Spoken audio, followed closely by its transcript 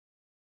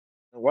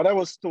what I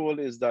was told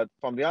is that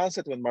from the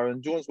onset when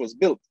Marion Jones was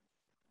built,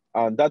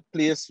 and that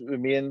place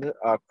remained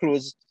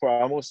closed for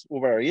almost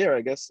over a year,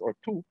 I guess, or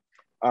two,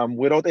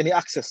 without any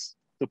access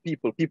to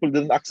people. People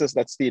didn't access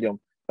that stadium,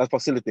 that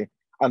facility.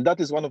 And that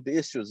is one of the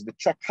issues. The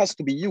track has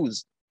to be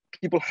used.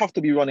 People have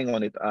to be running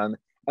on it. And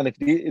if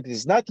it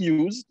is not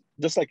used,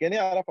 just like any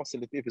other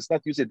facility, if it's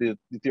not used, it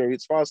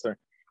deteriorates faster.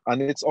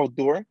 And it's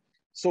outdoor.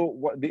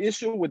 So the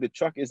issue with the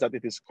track is that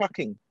it is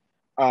cracking.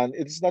 And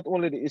it's not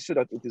only the issue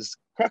that it is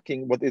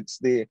cracking, but it's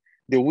the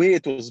way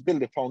it was built.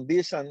 The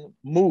foundation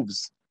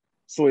moves.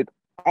 So it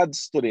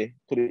adds to the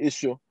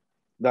issue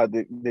that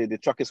the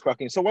track is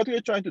cracking. So what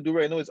we're trying to do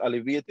right now is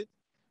alleviate it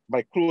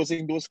by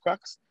closing those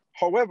cracks.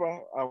 However,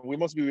 we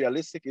must be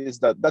realistic is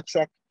that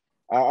track,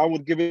 I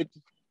would give it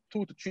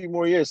 2 to 3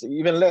 more years,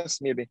 even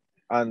less maybe,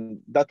 and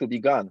that will be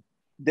gone.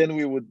 Then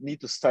we would need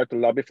to start to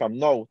lobby from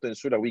now to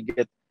ensure that we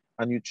get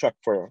a new track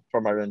for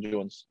Marion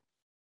Jones.